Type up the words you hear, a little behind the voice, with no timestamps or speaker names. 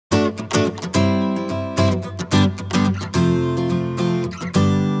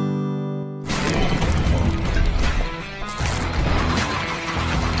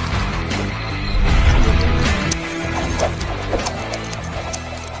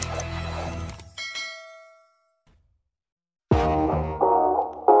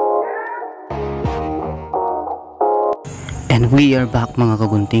And we are back mga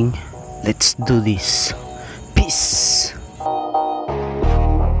kagunting. Let's do this. Peace!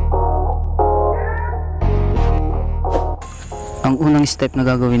 Ang unang step na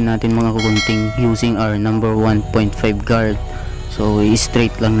gagawin natin mga kagunting, using our number 1.5 guard. So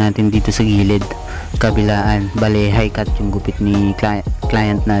i-straight lang natin dito sa gilid, kabilaan. Bale high cut yung gupit ni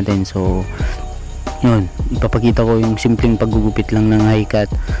client natin. So yun, ipapakita ko yung simpleng paggugupit lang ng high cut.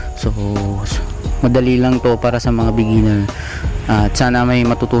 So madali lang to para sa mga beginner, at sana may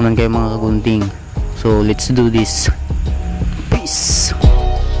matutunan kayo mga kagunting. So let's do this. Peace!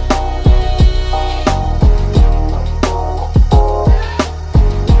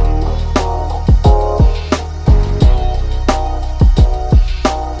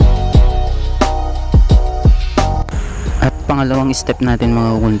 At pangalawang step natin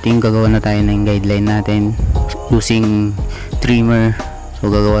mga kagunting, gagawa na tayo ng guideline natin using trimmer.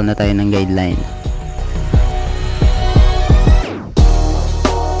 So gagawa na tayo ng guideline.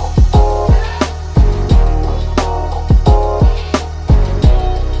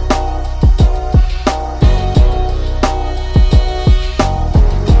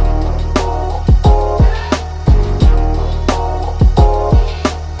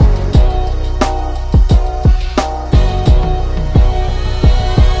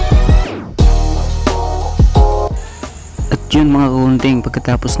 Yun mga kagunting,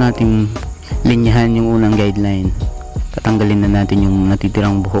 pagkatapos nating linyahan yung unang guideline, tatanggalin na natin yung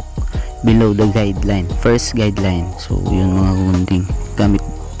natitirang buhok below the guideline, first guideline. So yun mga kagunting, gamit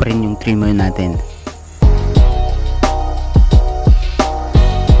pa rin yung trimmer natin.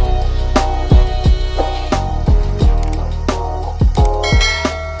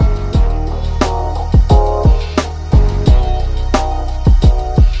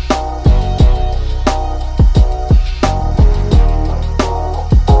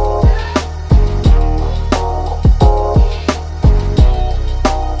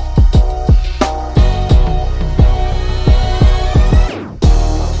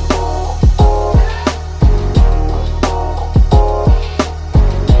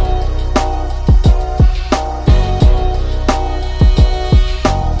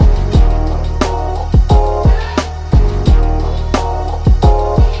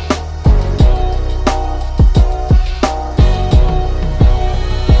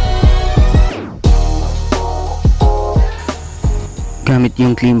 Gamit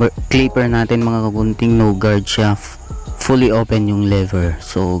yung clipper natin mga kagunting, no guard siya, fully open yung lever.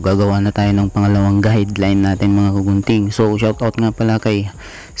 So gagawa na tayo ng pangalawang guideline natin mga kagunting. So shout out nga pala kay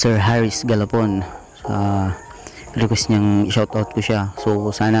Sir Harris Galapon, sa request niyang shout out ko siya.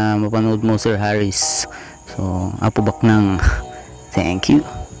 So sana mapanood mo Sir Harris. So apubak ng thank you.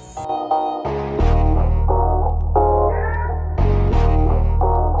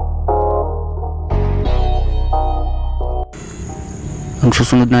 Ang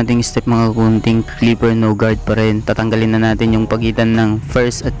susunod nating step mga kagunting, clipper no guard pa rin. Tatanggalin na natin yung pagitan ng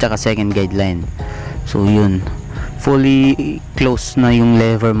first at saka second guideline. So yun, fully close na yung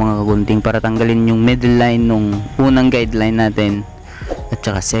lever mga kagunting para tanggalin yung middle line nung unang guideline natin at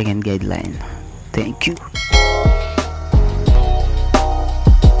saka second guideline. Thank you.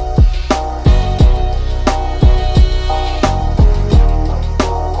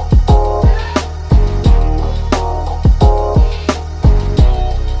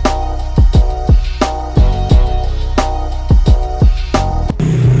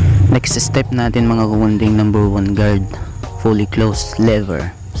 Next step natin mga kagunting, number 1 guard, fully closed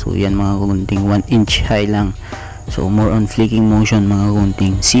lever. So yan mga kagunting, 1 inch high lang. So more on flicking motion mga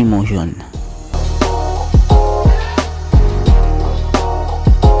kagunting, C motion.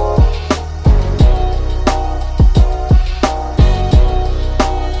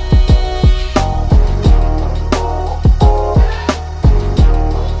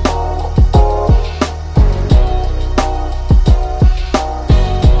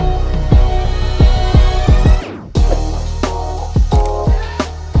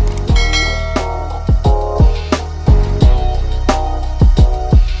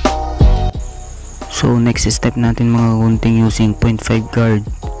 So next step natin mga kagunting, using 0.5 guard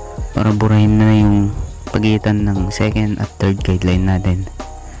para burahin na yung pagitan ng second at third guideline natin.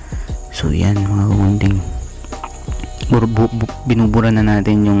 So yan mga kagunting, binubura na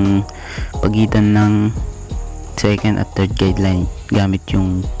natin yung pagitan ng second at third guideline gamit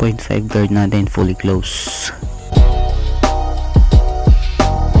yung 0.5 guard natin, fully close.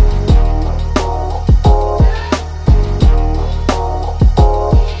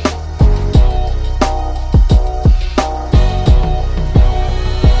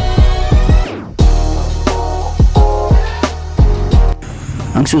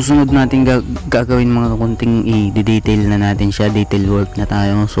 Ang susunod natin gagawin mga kagunting, i-detail na natin siya, detail work na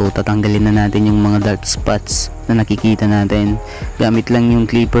tayo. So tatanggalin na natin yung mga dark spots na nakikita natin gamit lang yung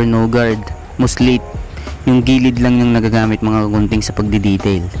clipper no guard, mostly yung gilid lang yung nagagamit mga kagunting sa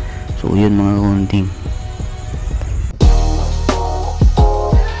pagdi-detail. So yun mga kagunting.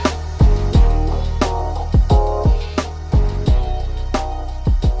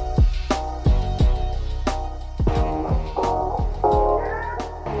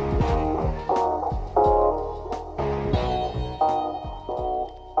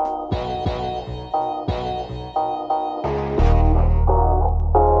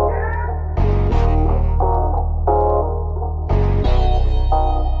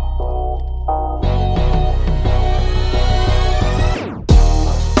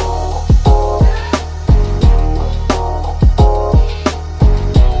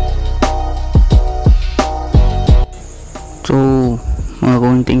 So mga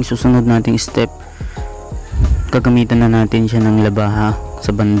kagunting, susunod nating step, gagamitan na natin siya ng labaha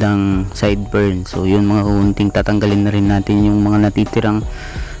sa bandang sideburn. So yun mga kagunting, tatanggalin na rin natin yung mga natitirang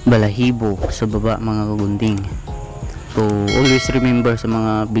balahibo sa baba mga kagunting. So always remember sa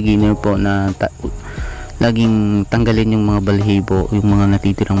mga beginner po na laging tanggalin yung mga balahibo, yung mga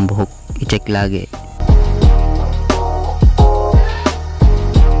natitirang buhok, i-check lagi.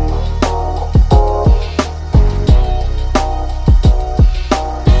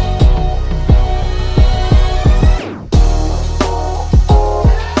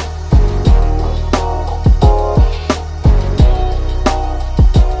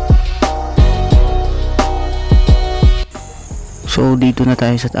 So dito na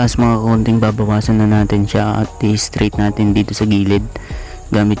tayo sa taas mga kagunting, babawasan na natin siya at i-straight natin dito sa gilid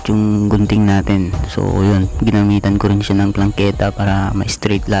gamit yung gunting natin. So yun, ginamitan ko rin siya ng plangketa para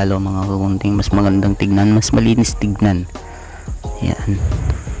ma-straight lalo mga kagunting, mas magandang tignan, mas malinis tignan. Yan.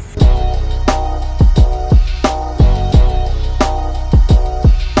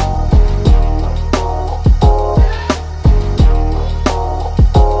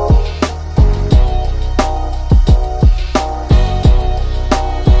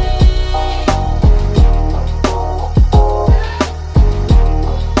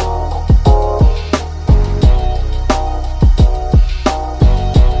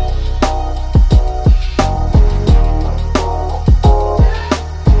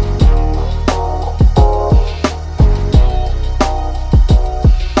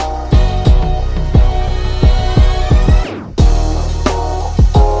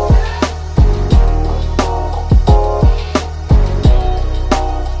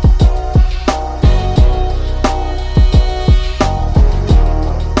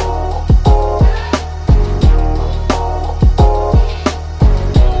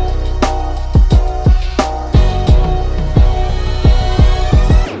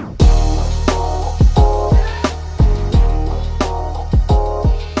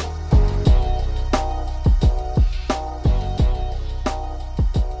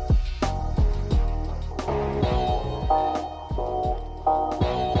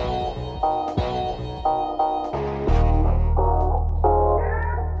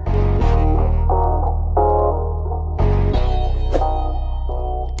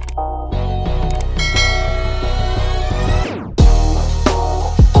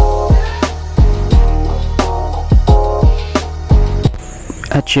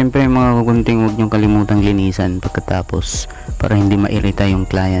 At syempre mga kagunting, huwag niyong kalimutang linisan pagkatapos para hindi mairita yung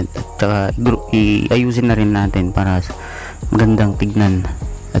client, at saka iayusin na rin natin para magandang tignan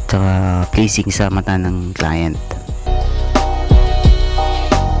at saka pleasing sa mata ng client.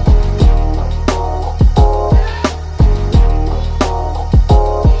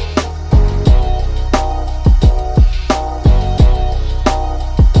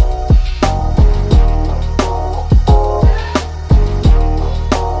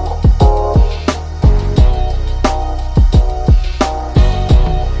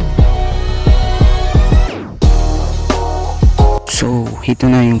 So, ito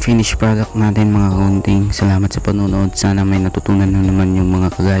na yung finished product natin mga kagunting. Salamat sa panonood. Sana may natutunan na naman yung mga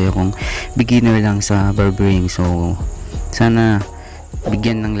kagaya kong beginner lang sa barbering. So, sana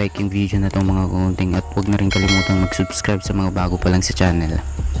bigyan ng like yung video na to mga kagunting, at huwag na rin kalimutang mag-subscribe sa mga bago pa lang sa channel.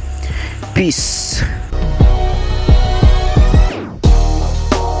 Peace!